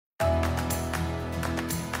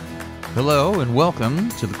Hello and welcome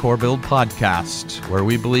to the Core Build Podcast, where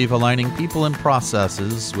we believe aligning people and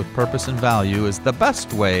processes with purpose and value is the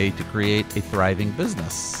best way to create a thriving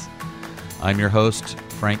business. I'm your host,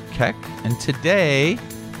 Frank Keck, and today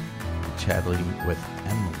I'm chatting with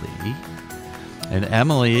Emily. And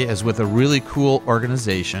Emily is with a really cool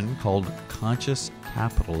organization called Conscious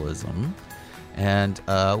Capitalism. And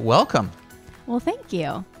welcome. Well, thank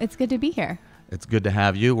you. It's good to be here. It's good to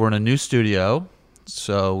have you. We're in a new studio.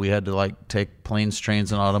 So we had to take planes,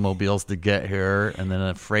 trains, and automobiles to get here, and then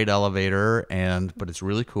a freight elevator. But it's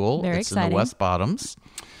really cool. Very it's exciting. In the West Bottoms.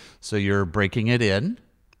 So you're breaking it in.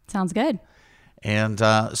 Sounds good. And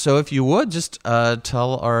so if you would just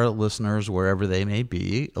tell our listeners, wherever they may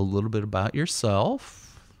be, a little bit about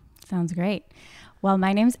yourself. Sounds great. Well,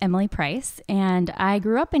 my name's Emily Price, and I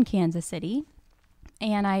grew up in Kansas City.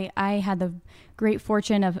 And I had the great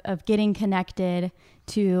fortune of getting connected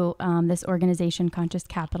to this organization, Conscious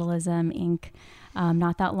Capitalism, Inc.,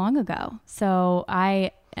 not that long ago. So I,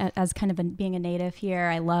 as kind of being a native here,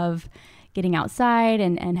 I love getting outside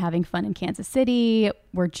and having fun in Kansas City.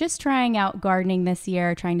 We're just trying out gardening this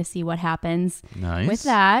year, trying to see what happens with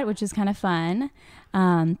that, which is kind of fun.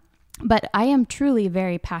 But I am truly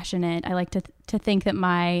very passionate. I like to think that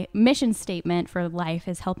my mission statement for life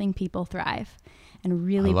is helping people thrive and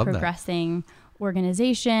really progressing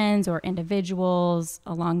organizations or individuals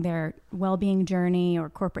along their well-being journey or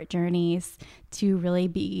corporate journeys to really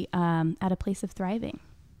be at a place of thriving.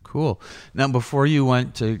 Cool. Now, before you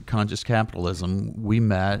went to Conscious Capitalism, we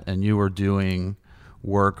met and you were doing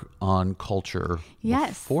work on culture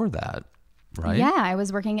before that, right? Yeah, I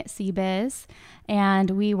was working at CBiz,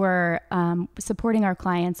 and we were supporting our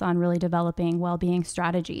clients on really developing well-being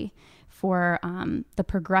strategy for the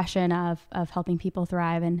progression of helping people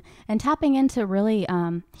thrive and tapping into really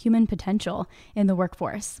human potential in the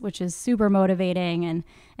workforce, which is super motivating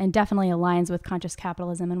and definitely aligns with Conscious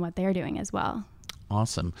Capitalism and what they're doing as well.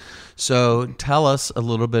 Awesome. So tell us a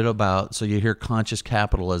little bit about, so you hear Conscious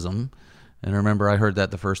Capitalism, and I remember I heard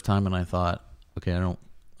that the first time and I thought, okay,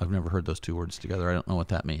 I've never heard those two words together. I don't know what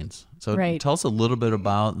that means. So Tell us a little bit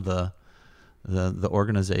about the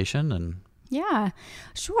organization and... Yeah,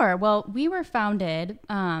 sure. Well, we were founded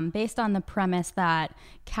based on the premise that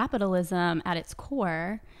capitalism at its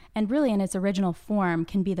core and really in its original form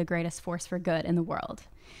can be the greatest force for good in the world.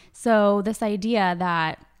 So this idea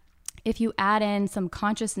that if you add in some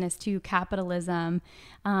consciousness to capitalism,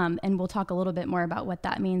 and we'll talk a little bit more about what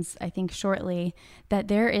that means, I think, shortly, that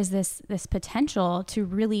there is this potential to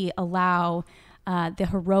really allow the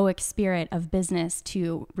heroic spirit of business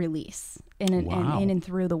to release in and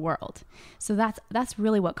through the world. So that's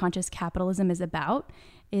really what Conscious Capitalism is about.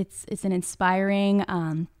 It's an inspiring,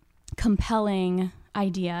 compelling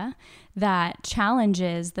idea that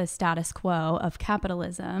challenges the status quo of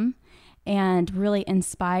capitalism and really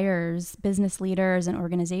inspires business leaders and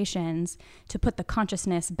organizations to put the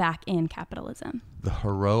consciousness back in capitalism. The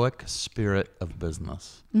heroic spirit of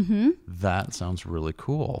business. Mm-hmm. That sounds really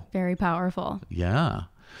cool. Very powerful. Yeah.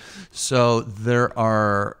 So there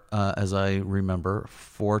are, as I remember,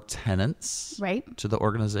 4 tenets to the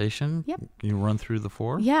organization. Yep. Can you run through the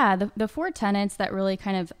 4? Yeah, the 4 tenets that really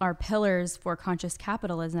kind of are pillars for Conscious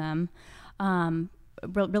Capitalism.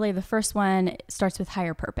 Really, the first one starts with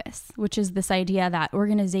higher purpose, which is this idea that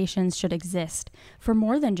organizations should exist for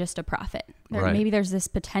more than just a profit. Maybe there's this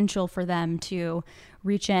potential for them to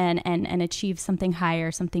reach in and achieve something higher,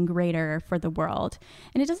 something greater for the world.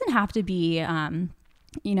 And it doesn't have to be, a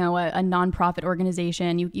nonprofit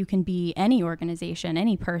organization. You can be any organization,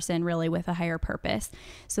 any person really with a higher purpose.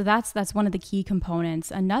 So that's one of the key components.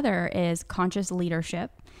 Another is conscious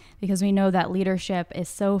leadership, because we know that leadership is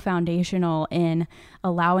so foundational in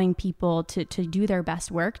allowing people to do their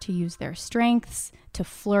best work, to use their strengths, to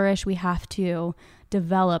flourish. We have to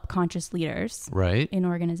develop conscious leaders in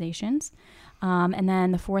organizations. And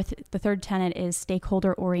then the third tenet is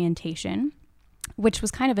stakeholder orientation, which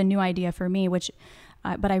was kind of a new idea for me,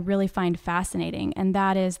 but I really find fascinating. And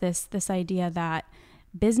that is this idea that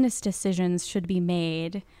business decisions should be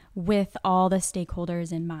made with all the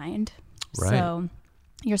stakeholders in mind. Right. So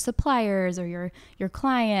your suppliers or your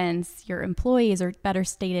clients, your employees, or better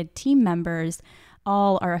stated, team members,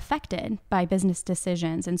 all are affected by business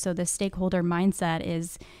decisions. And so the stakeholder mindset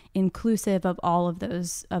is inclusive of all of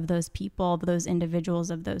those people, of those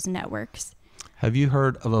individuals, of those networks. Have you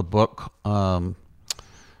heard of a book? Now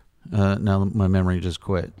my memory just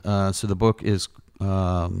quit. So the book is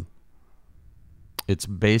it's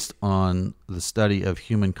based on the study of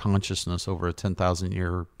human consciousness over a 10,000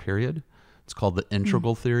 year period. It's called The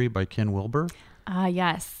Integral Theory by Ken Wilber.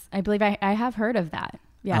 Yes, I believe I have heard of that.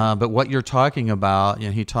 Yeah. But what you're talking about,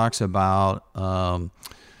 he talks about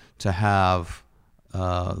to have,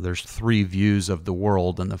 there's 3 views of the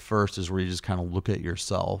world. And the first is where you just kind of look at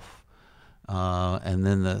yourself. And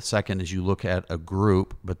then the second is you look at a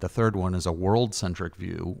group. But the third one is a world-centric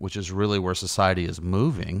view, which is really where society is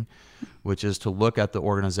moving, which is to look at the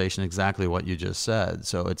organization exactly what you just said.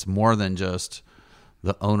 So it's more than just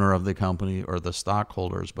the owner of the company or the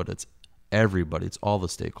stockholders, but it's everybody. It's all the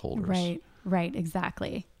stakeholders. Right,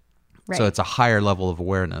 exactly. Right. So it's a higher level of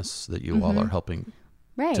awareness that you all are helping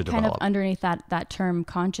to develop. Kind of underneath that term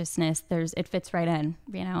consciousness, it fits right in,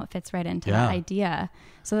 it fits right into that idea.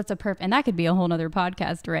 So that's and that could be a whole nother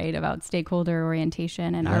podcast, right? About stakeholder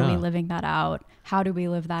orientation and are we living that out? How do we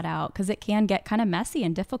live that out? Because it can get kind of messy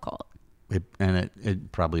and difficult.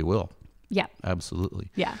 It probably will. Yeah. Absolutely.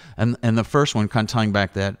 Yeah. And the first one, kind of tying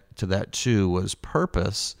back to that too, was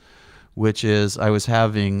purpose, which is, I was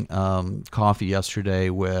having coffee yesterday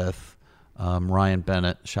with Ryan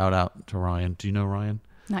Bennett. Shout out to Ryan. Do you know Ryan?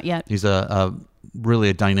 Not yet. He's a really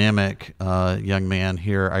a dynamic young man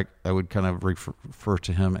here. I would kind of refer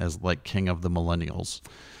to him as like king of the millennials.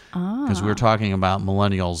 Because we were talking about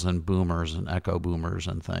millennials and boomers and echo boomers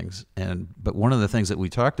and things. But one of the things that we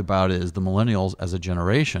talked about is the millennials as a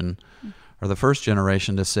generation are the first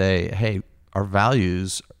generation to say, hey, our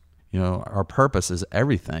values, our purpose is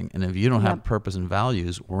everything. And if you don't have purpose and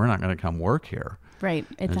values, we're not going to come work here. Right.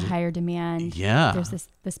 It's a higher demand. Yeah. There's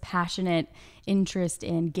this passionate interest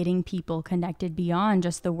in getting people connected beyond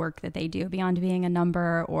just the work that they do, beyond being a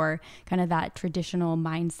number, or kind of that traditional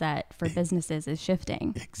mindset for businesses is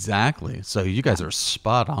shifting. Exactly. So you guys are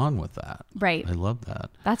spot on with that. Right. I love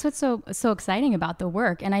that. That's what's so exciting about the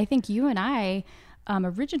work. And I think you and I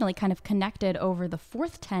originally kind of connected over the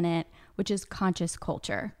 4th tenet, which is conscious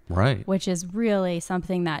culture. Right. Which is really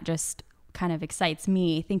something that just kind of excites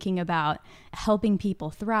me, thinking about helping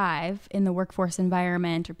people thrive in the workforce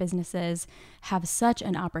environment, or businesses have such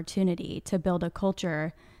an opportunity to build a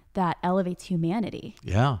culture that elevates humanity.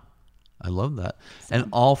 Yeah, I love that. So, and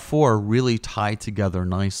all 4 really tie together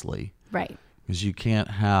nicely. Right. Because you can't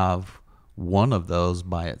have one of those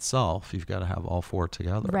by itself. You've got to have all 4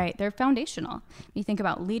 together. Right. They're foundational. You think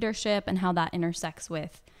about leadership and how that intersects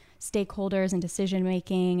with stakeholders and decision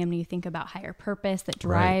making, and when you think about higher purpose that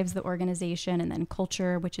drives the organization, and then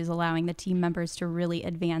culture, which is allowing the team members to really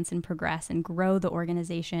advance and progress and grow the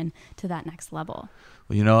organization to that next level.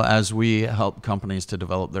 Well, as we help companies to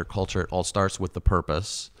develop their culture, it all starts with the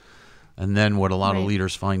purpose. And then what a lot of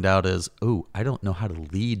leaders find out is, I don't know how to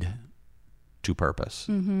lead to purpose.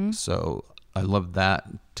 Mm-hmm. So I love that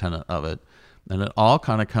tenet of it. And it all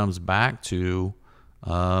kind of comes back to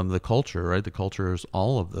the culture, right? The culture is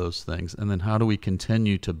all of those things. And then how do we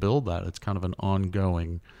continue to build that? It's kind of an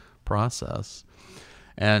ongoing process.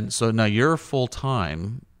 And so now you're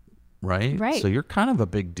full-time, right? Right. So you're kind of a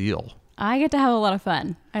big deal. I get to have a lot of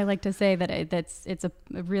fun. I like to say that it's a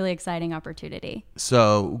really exciting opportunity.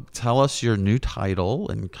 So tell us your new title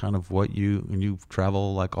and kind of what you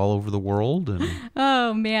travel like all over the world. And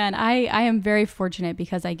oh man, I am very fortunate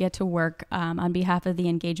because I get to work on behalf of the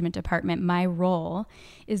engagement department. My role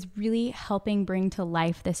is really helping bring to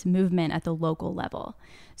life this movement at the local level.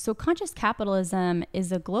 So conscious capitalism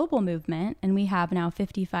is a global movement, and we have now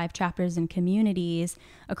 55 chapters and communities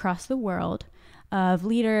across the world of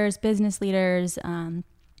leaders, business leaders,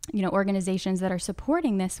 organizations that are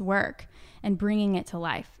supporting this work and bringing it to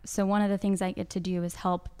life. So one of the things I get to do is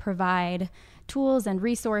help provide tools and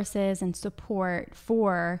resources and support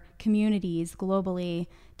for communities globally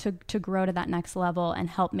to grow to that next level and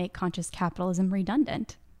help make conscious capitalism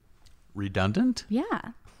redundant. Redundant? Yeah.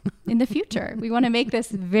 In the future, we want to make this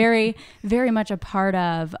very, very much a part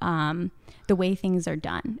of the way things are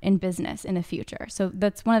done in business in the future. So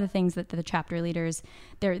that's one of the things that the chapter leaders,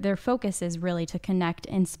 their focus is really to connect,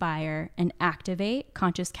 inspire, and activate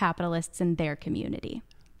conscious capitalists in their community.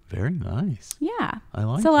 Very nice. Yeah. I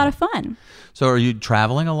like it. It's a lot of fun. So are you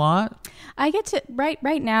traveling a lot? I get to, right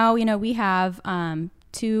now, we have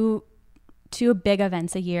two big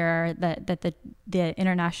events a year that the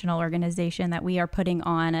international organization that we are putting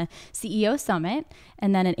on, a CEO summit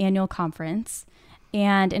and then an annual conference.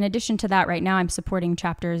 And in addition to that, right now I'm supporting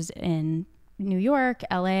chapters in New York,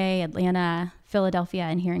 LA, Atlanta, Philadelphia,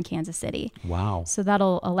 and here in Kansas City. Wow. So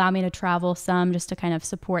that'll allow me to travel some just to kind of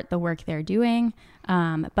support the work they're doing.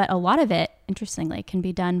 But a lot of it, interestingly, can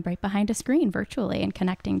be done right behind a screen virtually and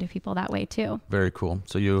connecting to people that way too. Very cool.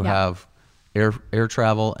 So you have air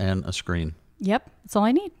travel and a screen. Yep. That's all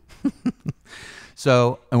I need.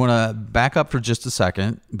 So I want to back up for just a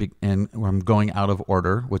second, and I'm going out of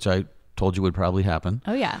order, which I told you would probably happen.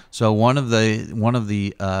 Oh yeah. So one of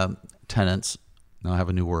the tenets now I have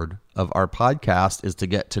a new word, of our podcast is to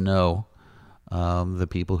get to know the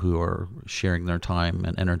people who are sharing their time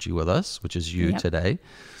and energy with us, which is you today.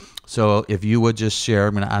 So if you would just share,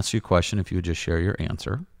 I'm going to ask you a question, if you would just share your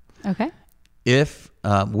answer. Okay.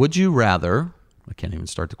 Would you rather, I can't even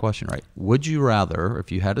start the question right. Would you rather,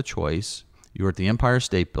 if you had a choice, you were at the Empire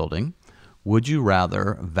State Building, would you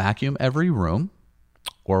rather vacuum every room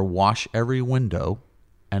or wash every window,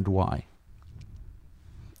 and why?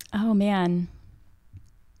 Oh, man.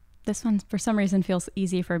 This one, for some reason, feels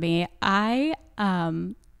easy for me. I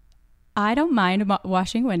don't mind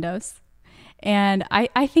washing windows. And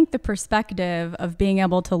I think the perspective of being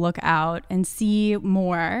able to look out and see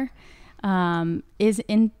more is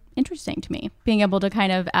interesting to me. Being able to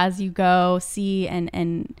kind of, as you go, see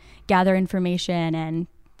and gather information, and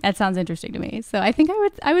that sounds interesting to me. So I think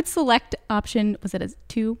I would select option, was it a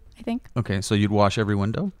 2, I think? Okay, so you'd wash every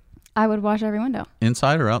window? I would wash every window.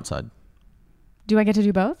 Inside or outside? Do I get to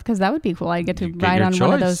do both? Because that would be cool. I get to ride on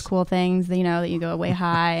one of those cool things, that you go way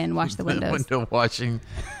high and wash the windows. Window washing,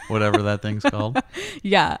 whatever that thing's called.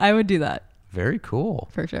 Yeah, I would do that. Very cool.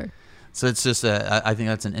 For sure. So it's just, I think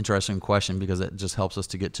that's an interesting question because it just helps us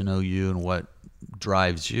to get to know you and what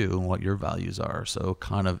drives you and what your values are. So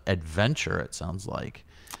kind of adventure, it sounds like,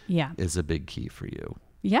 is a big key for you.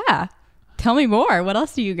 Yeah. Tell me more. What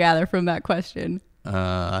else do you gather from that question?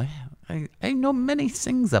 I know many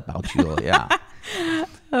things about you. Yeah.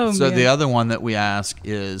 So man. The other one that we ask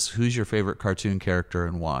is, who's your favorite cartoon character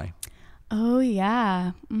and why? Oh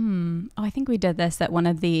yeah. Oh, I think we did this at one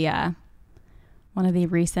of the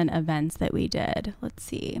recent events that we did. Let's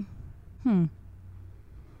see.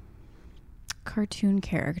 Cartoon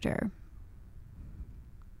character.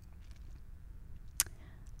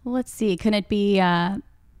 Let's see. Can it be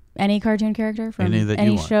any cartoon character from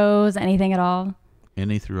any shows, anything at all?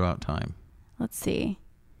 Any throughout time. Let's see.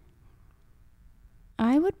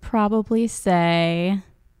 I would probably say,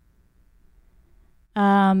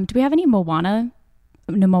 do we have any Moana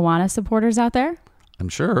supporters out there? I'm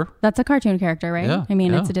sure. That's a cartoon character, right? Yeah,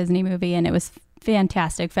 It's a Disney movie and it was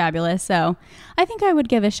fantastic, fabulous. So I think I would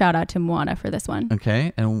give a shout out to Moana for this one.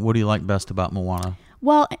 Okay. And what do you like best about Moana?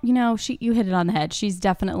 Well, you hit it on the head. She's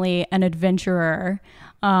definitely an adventurer,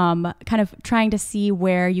 kind of trying to see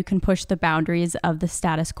where you can push the boundaries of the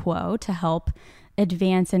status quo to help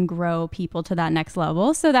advance and grow people to that next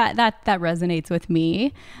level. So that resonates with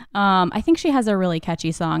me. I think she has a really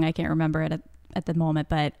catchy song. I can't remember it at the moment,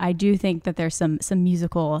 but I do think that there's some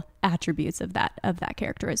musical attributes of that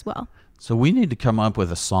character as well. So we need to come up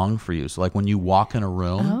with a song for you. So like when you walk in a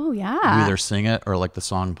room, you either sing it or like the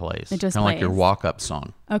song plays. It just kind of like your walk-up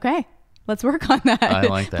song. Okay. Let's work on that. I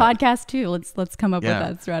like that. Podcast too. Let's come up with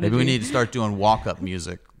that strategy. Maybe we need to start doing walk-up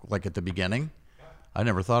music like at the beginning. I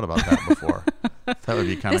never thought about that before. That would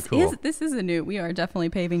be kind of cool. This is we are definitely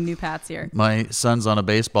paving new paths here. My son's on a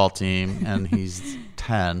baseball team and he's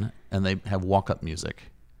 10 and they have walk-up music.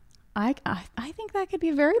 I think that could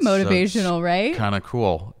be very motivational, right? Kind of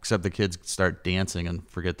cool, except the kids start dancing and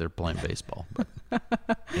forget they're playing baseball. But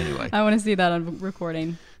anyway. I want to see that on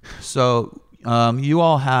recording. So you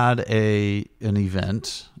all had an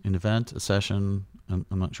event, a session, I'm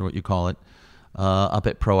not sure what you call it, up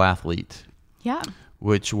at Pro Athlete. Yeah.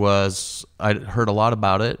 Which was, I'd heard a lot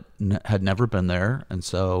about it, had never been there, and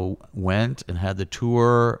so went and had the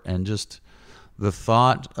tour, and just they've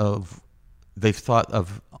thought of,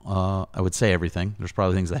 I would say everything. There's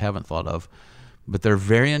probably things they haven't thought of, but they're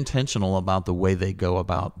very intentional about the way they go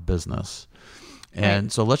about business.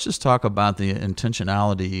 And so let's just talk about the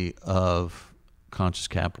intentionality of conscious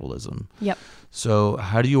capitalism. Yep. So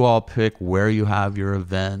how do you all pick where you have your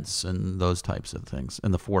events and those types of things?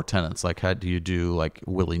 And the 4 tenets, like how do you do like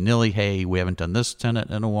willy-nilly, hey, we haven't done this tenet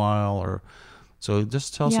in a while? Or so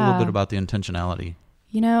just tell us a little bit about the intentionality.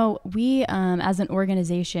 We as an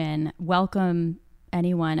organization welcome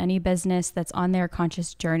any business that's on their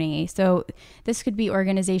conscious journey. So this could be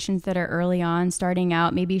organizations that are early on, starting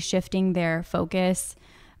out, maybe shifting their focus,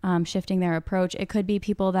 shifting their approach. It could be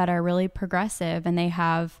people that are really progressive and they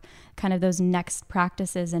have kind of those next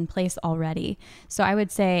practices in place already. So I would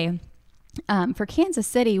say for Kansas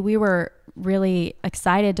City, we were really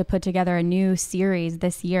excited to put together a new series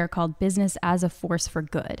this year called Business as a Force for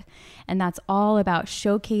Good. And that's all about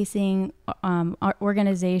showcasing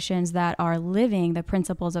organizations that are living the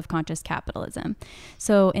principles of conscious capitalism.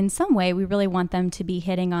 So in some way, we really want them to be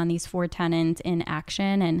hitting on these 4 tenets in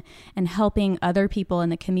action and helping other people in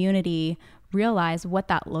the community realize what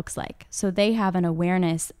that looks like. So they have an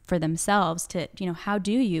awareness for themselves to, how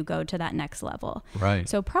do you go to that next level? Right.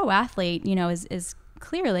 So Pro Athlete, is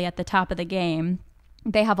clearly at the top of the game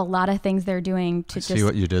They have a lot of things they're doing to see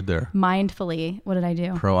what you did there. Mindfully. What did I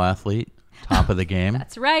do? Pro athlete, top of the game.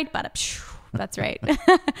 That's right. That's right.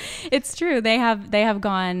 It's true. They have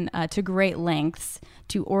gone to great lengths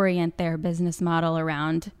to orient their business model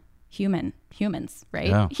around humans, right?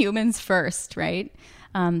 Yeah. Humans first, right?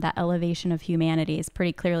 That elevation of humanity is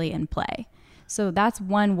pretty clearly in play. So that's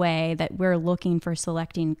one way that we're looking for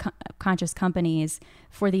selecting conscious companies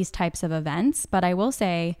for these types of events. But I will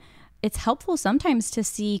say it's helpful sometimes to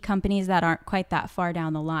see companies that aren't quite that far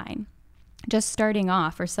down the line. Just starting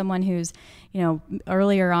off, or someone who's,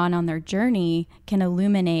 earlier on their journey can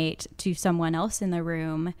illuminate to someone else in the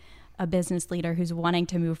room, a business leader who's wanting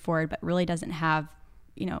to move forward but really doesn't have,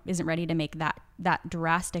 isn't ready to make that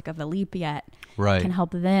drastic of a leap yet. Right. Can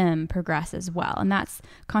help them progress as well. And that's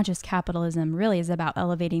conscious capitalism really is about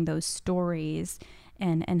elevating those stories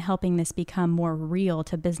and helping this become more real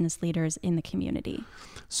to business leaders in the community.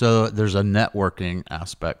 So there's a networking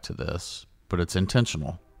aspect to this, but it's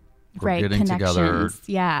intentional. We're getting together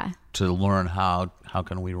to learn how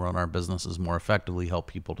can we run our businesses more effectively, help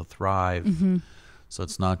people to thrive. Mm-hmm. So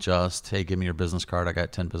it's not just, hey, give me your business card. I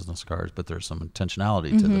got 10 business cards, but there's some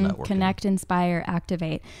intentionality to the networking. Connect, inspire,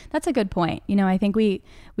 activate. That's a good point. I think we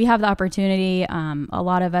have the opportunity, a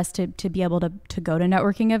lot of us, to be able to go to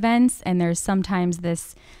networking events. And there's sometimes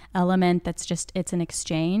this element that's just, it's an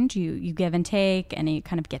exchange. You give and take, and you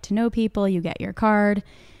kind of get to know people. You get your card.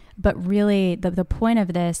 But really, the point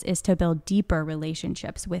of this is to build deeper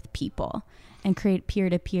relationships with people and create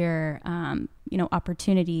peer-to-peer,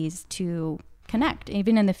 opportunities to connect,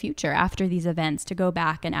 even in the future after these events, to go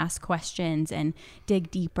back and ask questions and dig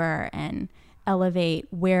deeper and elevate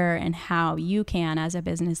where and how you can, as a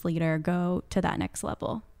business leader, go to that next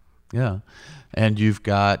level. Yeah. And you've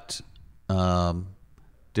got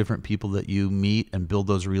different people that you meet and build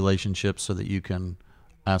those relationships so that you can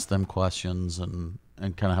ask them questions and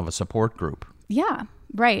kind of have a support group. Yeah,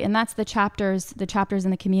 right. And that's the chapters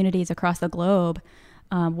in the communities across the globe.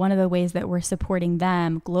 One of the ways that we're supporting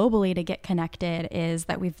them globally to get connected is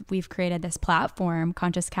that we've created this platform,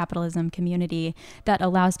 Conscious Capitalism Community, that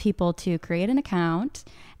allows people to create an account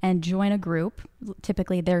and join a group.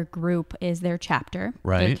 Typically, their group is their chapter,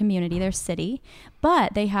 right, their community, their city,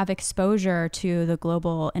 but they have exposure to the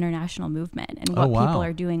global international movement and what people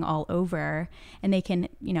are doing all over. And they can,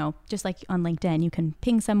 just like on LinkedIn, you can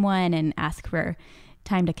ping someone and ask for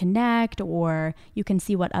time to connect, or you can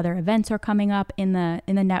see what other events are coming up in the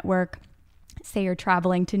network. Say you're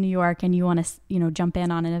traveling to New York and you want to, jump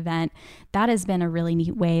in on an event. That has been a really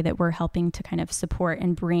neat way that we're helping to kind of support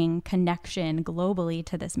and bring connection globally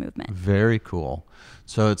to this movement. Very cool.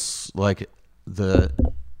 So it's like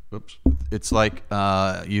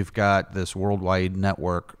you've got this worldwide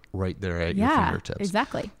network right there at your fingertips.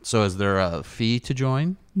 Exactly. So is there a fee to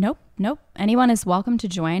join? Nope. Anyone is welcome to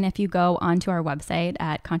join. If you go onto our website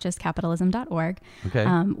at consciouscapitalism.org,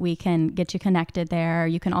 we can get you connected there.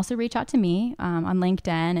 You can also reach out to me on LinkedIn.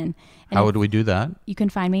 And how would we do that? You can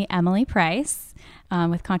find me, Emily Price,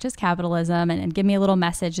 with Conscious Capitalism, and give me a little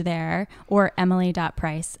message there, or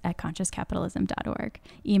emily.price@consciouscapitalism.org.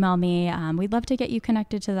 Email me. We'd love to get you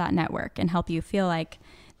connected to that network and help you feel like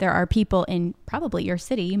there are people in probably your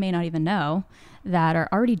city, you may not even know, that are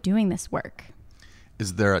already doing this work.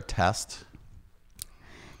 Is there a test?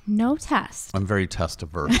 No test. I'm very test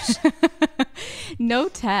averse. No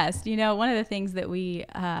test. One of the things that we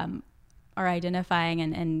are identifying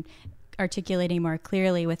and articulating more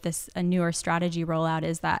clearly with this a newer strategy rollout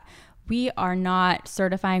is that we are not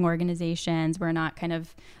certifying organizations. We're not kind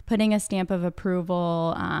of putting a stamp of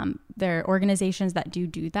approval. There are organizations that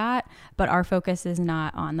do that, but our focus is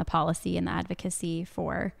not on the policy and the advocacy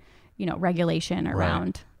for, regulation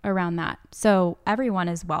around that. So everyone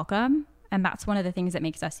is welcome, and that's one of the things that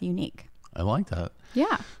makes us unique. I like that.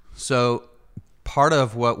 Yeah. So part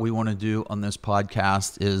of what we want to do on this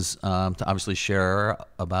podcast is to obviously share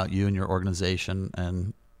about you and your organization,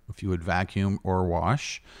 and if you would vacuum or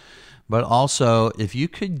wash. But also, if you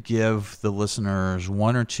could give the listeners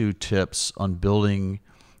one or two tips on building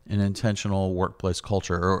an intentional workplace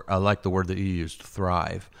culture, or I like the word that you used,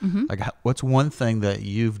 thrive. Mm-hmm. Like, what's one thing that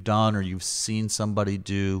you've done or you've seen somebody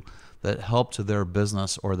do that helped their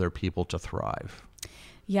business or their people to thrive?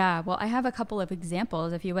 Yeah, well, I have a couple of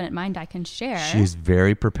examples. If you wouldn't mind, I can share. She's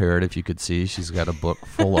very prepared. If you could see, she's got a book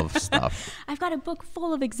full of stuff. I've got a book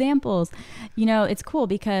full of examples. It's cool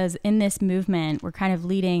because in this movement, we're kind of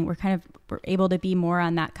leading, we're able to be more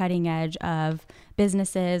on that cutting edge of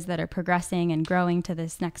businesses that are progressing and growing to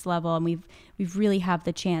this next level. And we've really have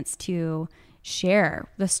the chance to share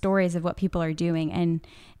the stories of what people are doing.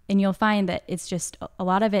 And you'll find that it's just a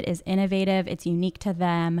lot of it is innovative. It's unique to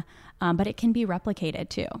them, but it can be replicated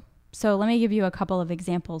too. So let me give you a couple of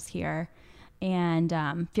examples here,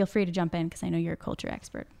 and feel free to jump in because I know you're a culture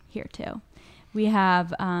expert here too. We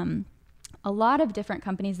have a lot of different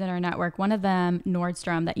companies in our network. One of them,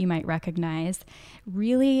 Nordstrom, that you might recognize,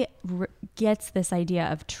 really gets this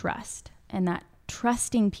idea of trust, and that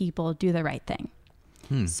trusting people do the right thing.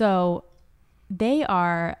 So they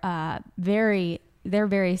are they're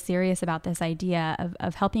very serious about this idea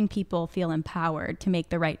of helping people feel empowered to make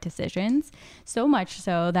the right decisions. So much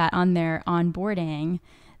so that on their onboarding,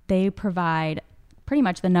 they provide pretty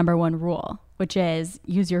much the number one rule, which is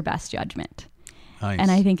use your best judgment. Nice.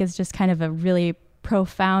 And I think it's just kind of a really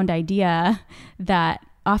profound idea that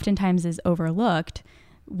oftentimes is overlooked.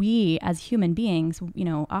 We as human beings,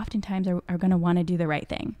 oftentimes are going to want to do the right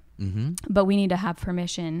thing, but we need to have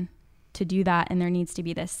permission to do that. And there needs to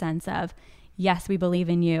be this sense of, yes, we believe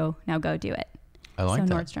in you. Now go do it. I like that.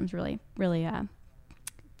 So Nordstrom's really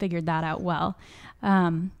figured that out well.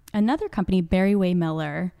 Another company, Berryway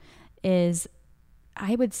Miller, is,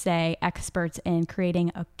 I would say, experts in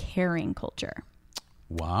creating a caring culture.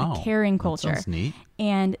 Wow. A caring culture. That sounds neat.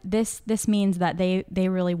 And this means that they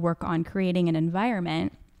really work on creating an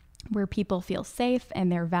environment where people feel safe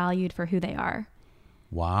and they're valued for who they are.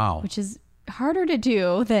 Wow. Which is harder to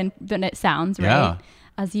do than it sounds, right? Yeah.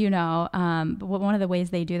 As you know, but one of the ways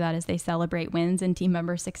they do that is they celebrate wins and team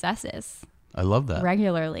member successes. I love that.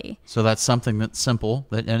 Regularly. So that's something that's simple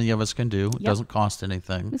that any of us can do. It doesn't cost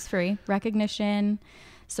anything. It's free. Recognition,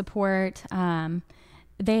 support.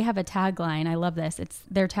 They have a tagline. I love this.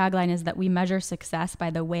 Their tagline is that we measure success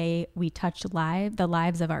by the way we touch the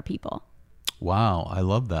lives of our people. Wow. I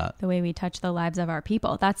love that. The way we touch the lives of our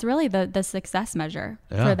people. That's really the success measure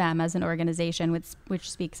for them as an organization,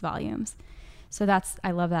 which speaks volumes. So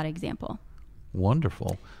I love that example.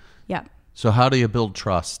 Wonderful. Yeah. So how do you build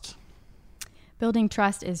trust? Building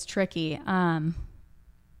trust is tricky. Man,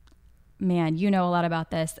 you know a lot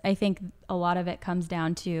about this. I think a lot of it comes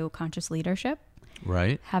down to conscious leadership.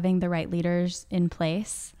 Right. Having the right leaders in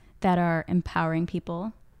place that are empowering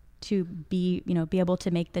people to be able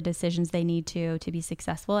to make the decisions they need to be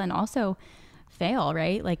successful and also fail,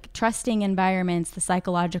 right? Like trusting environments, the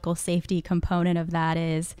psychological safety component of that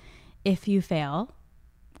is, if you fail,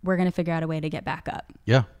 we're going to figure out a way to get back up.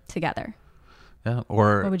 Yeah. Together. Yeah.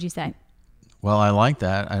 Or what would you say? Well, I like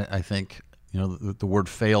that. I think, the word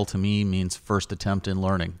fail to me means first attempt in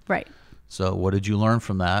learning. Right. So what did you learn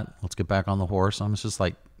from that? Let's get back on the horse. It's just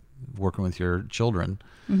like working with your children.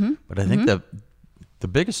 Mm-hmm. But I think that the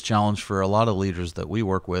biggest challenge for a lot of leaders that we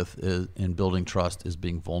work with in building trust is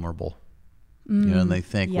being vulnerable. And they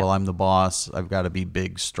think, well, I'm the boss. I've got to be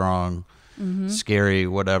big, strong, scary,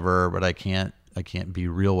 whatever, but I can't be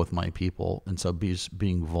real with my people. And so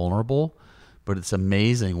being vulnerable, but it's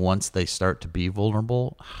amazing once they start to be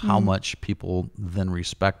vulnerable, how much people then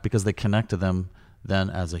respect, because they connect to them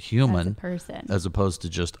then as a human, as a person, as opposed to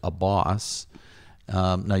just a boss.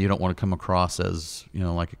 Now you don't want to come across as,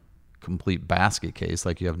 like a complete basket case,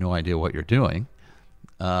 like you have no idea what you're doing.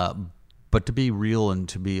 But to be real and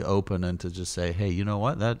to be open and to just say, hey, you know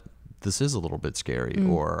what, this is a little bit scary,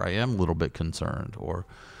 or I am a little bit concerned, or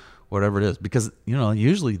whatever it is, because,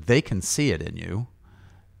 usually they can see it in you.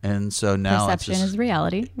 And so now perception is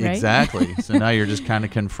reality, right? Exactly. So now you're just kind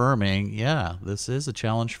of confirming, this is a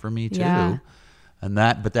challenge for me too. Yeah. And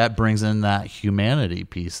that brings in that humanity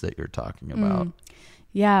piece that you're talking about.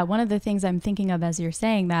 Yeah. One of the things I'm thinking of as you're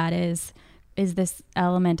saying that is this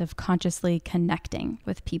element of consciously connecting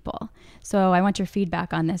with people. So I want your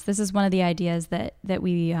feedback on this. This is one of the ideas that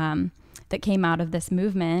we, that came out of this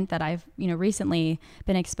movement that I've, recently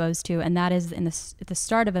been exposed to. And that is at the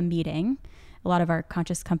start of a meeting. A lot of our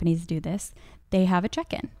conscious companies do this. They have a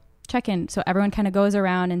check-in. So everyone kind of goes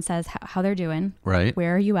around and says how they're doing. Right.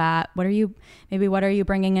 Where are you at? What are you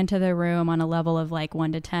bringing into the room on a level of like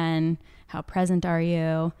 1 to 10? How present are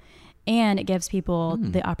you? And it gives people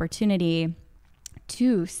the opportunity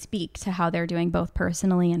to speak to how they're doing both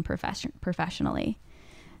personally and professionally.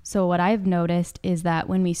 So what I've noticed is that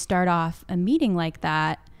when we start off a meeting like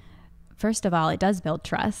that, first of all, it does build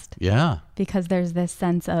trust. Yeah. Because there's this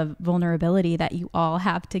sense of vulnerability that you all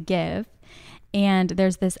have to give. And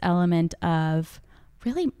there's this element of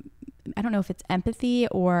really, I don't know if it's empathy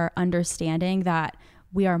or understanding that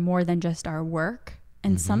we are more than just our work.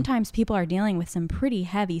 And sometimes people are dealing with some pretty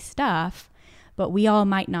heavy stuff, but we all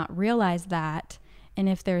might not realize that. And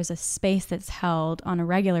if there's a space that's held on a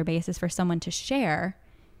regular basis for someone to share,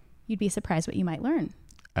 you'd be surprised what you might learn.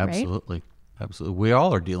 Absolutely. Right? Absolutely. We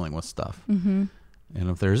all are dealing with stuff. And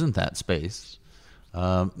if there isn't that space,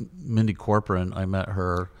 Mindy Corcoran, I met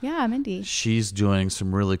her. Yeah, Mindy. She's doing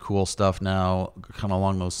some really cool stuff now, kind of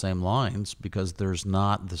along those same lines, because there's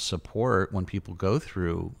not the support when people go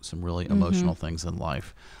through some really emotional things in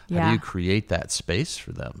life. How do you create that space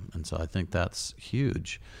for them? And so I think that's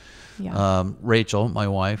huge. Yeah. Rachel, my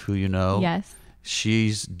wife, who you know, Yes.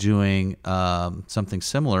 she's doing something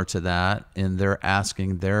similar to that, and they're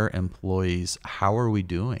asking their employees, how are we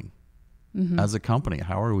doing? As a company,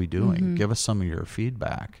 how are we doing? Give us some of your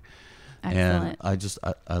feedback. Excellent.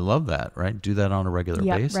 And I love that, right? Do that on a regular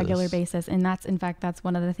basis. Regular basis. And that's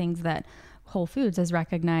one of the things that Whole Foods has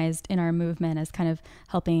recognized in our movement as kind of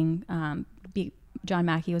helping John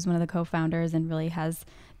Mackey was one of the co-founders and really has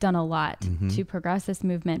done a lot to progress this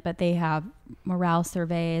movement, but they have morale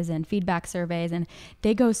surveys and feedback surveys, and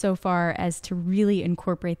they go so far as to really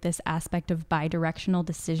incorporate this aspect of bi-directional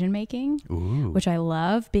decision making, which I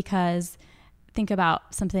love, because think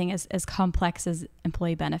about something as complex as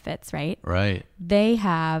employee benefits, right? Right. They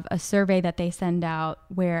have a survey that they send out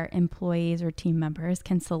where employees or team members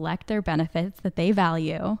can select their benefits that they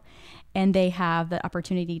value, and they have the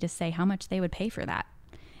opportunity to say how much they would pay for that.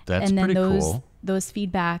 That's pretty cool. Those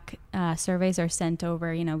feedback surveys are sent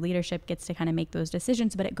over. Leadership gets to kind of make those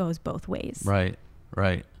decisions, but it goes both ways. Right.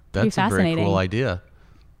 That's a very cool idea.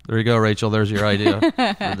 There you go, Rachel. There's your idea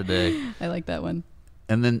for the day. I like that one.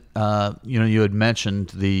 And then, you had mentioned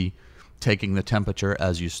the taking the temperature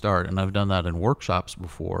as you start, and I've done that in workshops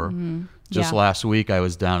before. Just last week, I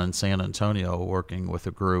was down in San Antonio working with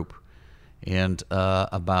a group, and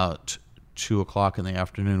about 2:00 in the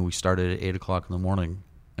afternoon, we started at 8:00 in the morning.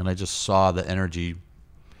 And I just saw the energy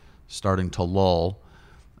starting to lull.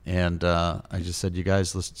 And I just said, you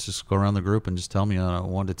guys, let's just go around the group and just tell me on a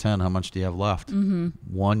 1 to 10, how much do you have left?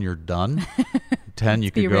 1, you're done. 10, you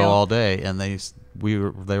could go all day. And they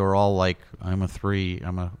were all like, I'm a 3,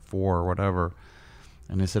 I'm a 4, whatever.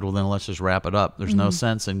 And they said, well, then let's just wrap it up. There's no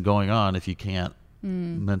sense in going on if you can't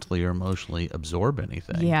mentally or emotionally absorb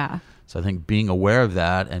anything. Yeah. So I think being aware of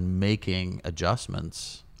that and making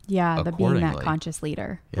adjustments. Yeah, being that conscious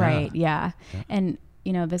leader, right? Yeah. And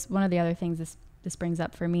this one of the other things this brings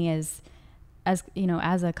up for me is, as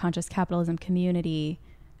a conscious capitalism community,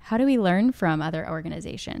 how do we learn from other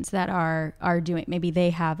organizations that are doing? Maybe they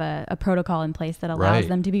have a protocol in place that allows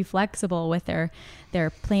them to be flexible with their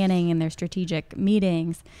planning and their strategic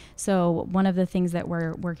meetings. So one of the things that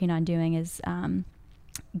we're working on doing is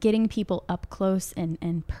getting people up close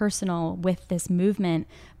and personal with this movement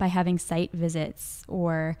by having site visits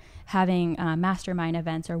or having mastermind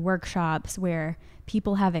events or workshops where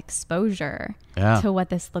people have exposure to what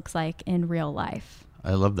this looks like in real life.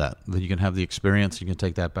 I love that you can have the experience, you can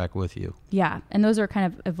take that back with you. Yeah. And those are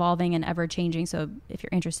kind of evolving and ever changing. So if you're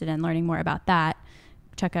interested in learning more about that,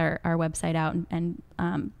 check our website out and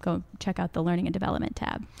go check out the Learning and Development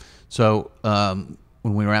tab. So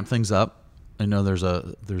when we wrap things up, I know there's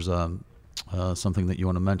something that you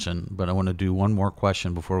want to mention, but I want to do one more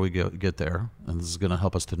question before we get there, and this is going to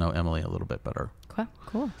help us to know Emily a little bit better. Okay,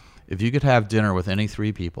 cool. If you could have dinner with any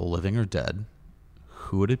 3 people, living or dead,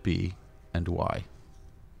 who would it be and why?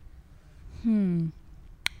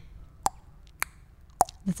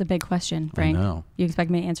 That's a big question, Frank. I know. You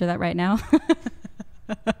expect me to answer that right now?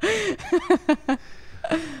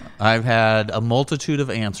 I've had a multitude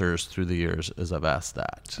of answers through the years as I've asked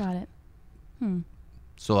that. Got it.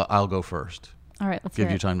 So I'll go first. All right, let's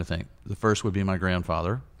give you time to think. The first would be my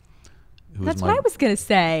grandfather. That's what I was going to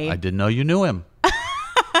say. I didn't know you knew him.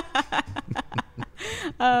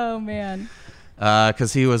 Oh, man.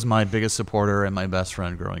 Because he was my biggest supporter and my best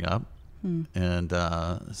friend growing up. And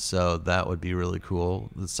so that would be really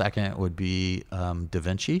cool. The second would be Da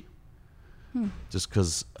Vinci. Just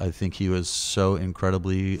because I think he was so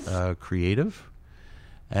incredibly creative.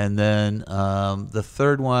 And then the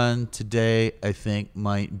third one today, I think,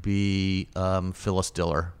 might be Phyllis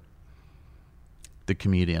Diller, the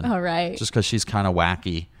comedian. All right. Just because she's kind of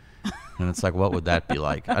wacky. And it's like, what would that be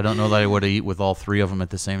like? I don't know that I would eat with all 3 of them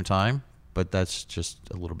at the same time, but that's just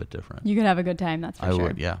a little bit different. You could have a good time, that's for sure. I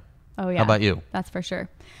would, yeah. Oh, yeah. How about you? That's for sure.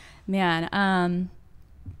 Man,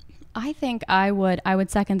 I think I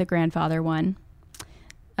would second the grandfather one,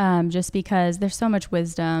 just because there's so much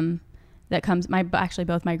wisdom that comes. Actually,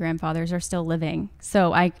 both my grandfathers are still living,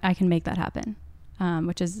 so I can make that happen,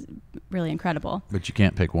 which is really incredible. But you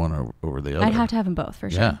can't pick one over the other. I'd have to have them both for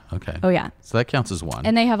sure. Yeah, okay. Oh, yeah. So that counts as one.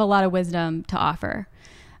 And they have a lot of wisdom to offer,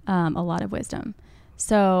 a lot of wisdom.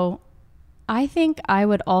 So I think I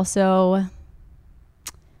would also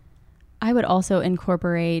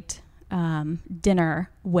incorporate dinner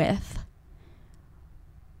with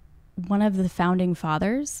one of the founding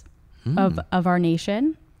fathers of our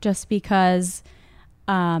nation, just because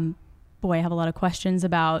boy, I have a lot of questions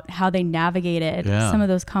about how they navigated some of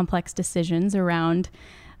those complex decisions around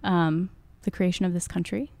the creation of this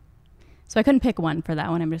country. So I couldn't pick one for that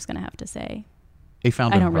one. I'm just going to have to say A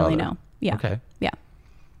founder I don't brother. really know. Yeah. Okay. Yeah.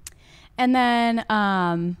 And then,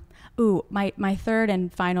 my third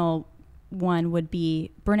and final one would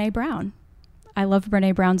be Brene Brown. I love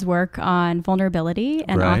Brene Brown's work on vulnerability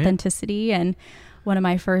and authenticity. And one of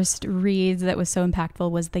my first reads that was so impactful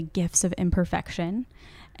was The Gifts of Imperfection.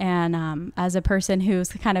 And as a person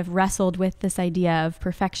who's kind of wrestled with this idea of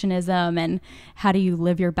perfectionism and how do you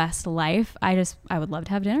live your best life, I would love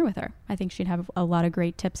to have dinner with her. I think she'd have a lot of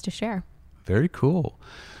great tips to share. Very cool.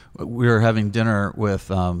 We were having dinner with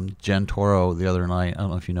Jen Toro the other night. I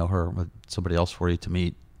don't know if you know her, but somebody else for you to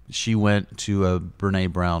meet. She went to a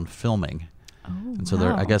Brene Brown filming. Oh, and so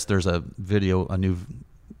I guess there's a new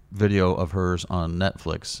video of hers on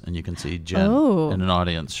Netflix, and you can see Jen in an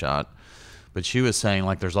audience shot. But she was saying,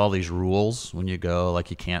 like, there's all these rules when you go, like,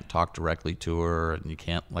 you can't talk directly to her, and you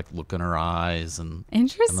can't, like, look in her eyes, and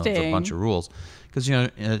interesting. And there's a bunch of rules because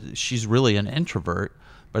she's really an introvert.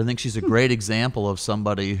 But I think she's a great example of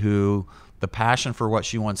somebody who the passion for what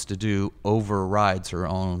she wants to do overrides her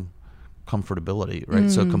own comfortability, right?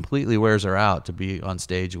 So it completely wears her out to be on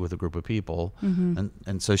stage with a group of people.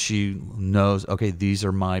 And so she knows, okay, these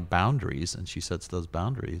are my boundaries, and she sets those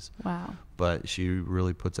boundaries. Wow. But she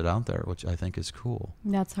really puts it out there, which I think is cool.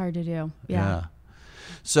 That's hard to do. Yeah.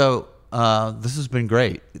 So this has been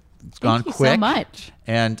great. It's gone quick. Thank you so much.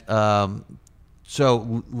 And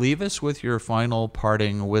so leave us with your final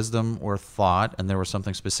parting wisdom or thought, and there was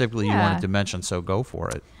something specifically you wanted to mention, so go for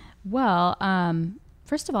it. Well,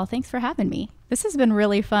 first of all, thanks for having me. This has been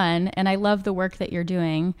really fun, and I love the work that you're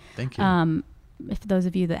doing. Thank you. If those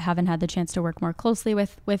of you that haven't had the chance to work more closely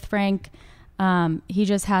with Frank, he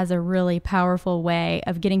just has a really powerful way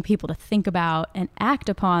of getting people to think about and act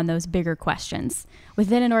upon those bigger questions.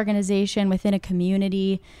 Within an organization, within a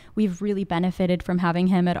community, we've really benefited from having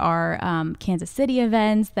him at our Kansas City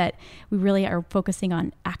events, that we really are focusing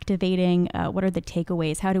on activating what are the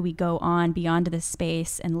takeaways, how do we go on beyond this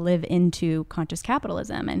space and live into conscious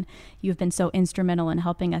capitalism. And you've been so instrumental in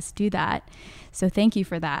helping us do that. So thank you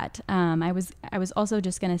for that. I was also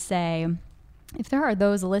just going to say, if there are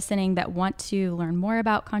those listening that want to learn more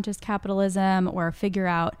about conscious capitalism or figure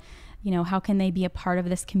out, how can they be a part of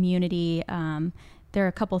this community, there are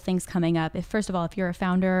a couple things coming up. First of all, if you're a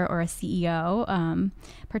founder or a CEO,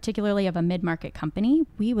 particularly of a mid-market company,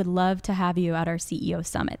 we would love to have you at our CEO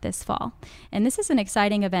Summit this fall. And this is an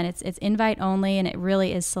exciting event. It's invite only, and it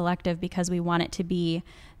really is selective because we want it to be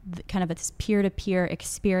kind of this peer-to-peer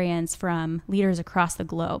experience from leaders across the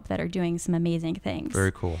globe that are doing some amazing things.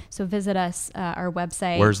 Very cool. So visit us, our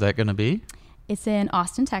website. Where's that going to be? It's in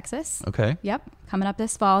Austin, Texas. Okay. Yep. Coming up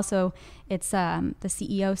this fall. So it's the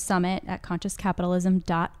CEO Summit at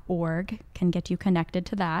consciouscapitalism.org can get you connected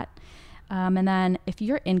to that. And then if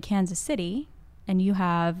you're in Kansas City and you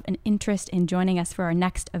have an interest in joining us for our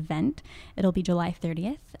next event, it'll be July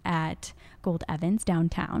 30th at Gold Evans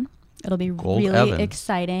downtown. It'll be really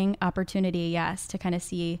exciting opportunity, yes, to kind of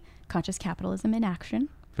see conscious capitalism in action.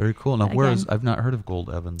 Very cool. Now, I've not heard of Gold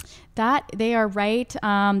Evans. That they are right.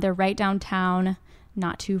 They're right downtown,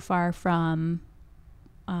 not too far from,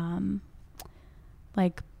 all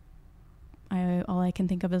I can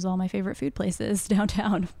think of is all my favorite food places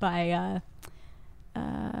downtown. I'll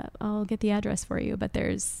get the address for you, but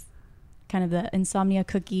there's kind of the Insomnia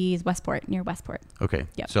Cookies, near Westport. Okay.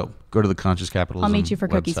 Yep. So go to the Conscious Capitalism I'll meet you for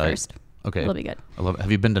website. cookies first. Okay. It'll be good. I love it.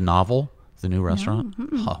 Have you been to Novel, the new restaurant?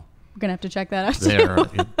 No. Huh. We're going to have to check that out too. They're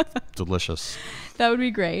delicious. That would be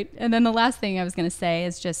great. And then the last thing I was going to say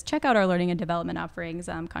is just check out our learning and development offerings,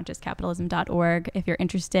 consciouscapitalism.org, if you're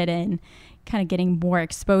interested in kind of getting more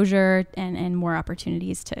exposure and more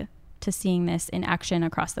opportunities to seeing this in action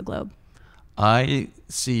across the globe. I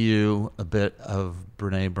see you a bit of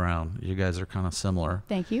Brene Brown. You guys are kind of similar.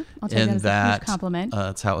 Thank you. I'll take that as a huge compliment.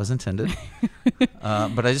 That's how it was intended.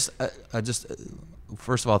 But I just,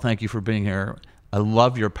 first of all, thank you for being here. I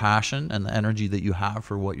love your passion and the energy that you have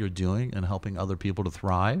for what you're doing and helping other people to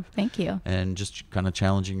thrive. Thank you. And just kind of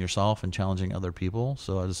challenging yourself and challenging other people.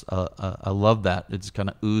 So I love that. It just kind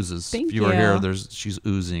of oozes. Thank if you were here, she's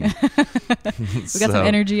oozing. We got some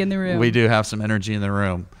energy in the room. We do have some energy in the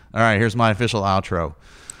room. All right, here's my official outro.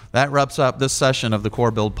 That wraps up this session of the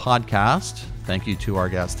Core Build podcast. Thank you to our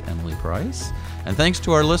guest, Emily Price. And thanks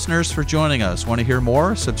to our listeners for joining us. Want to hear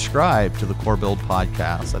more? Subscribe to the Core Build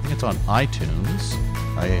podcast. I think it's on iTunes.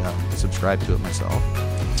 I subscribe to it myself.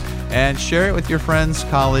 And share it with your friends,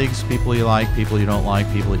 colleagues, people you like, people you don't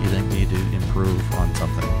like, people that you think need to improve on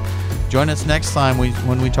something. Join us next time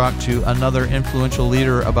when we talk to another influential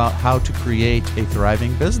leader about how to create a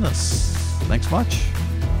thriving business. Thanks much.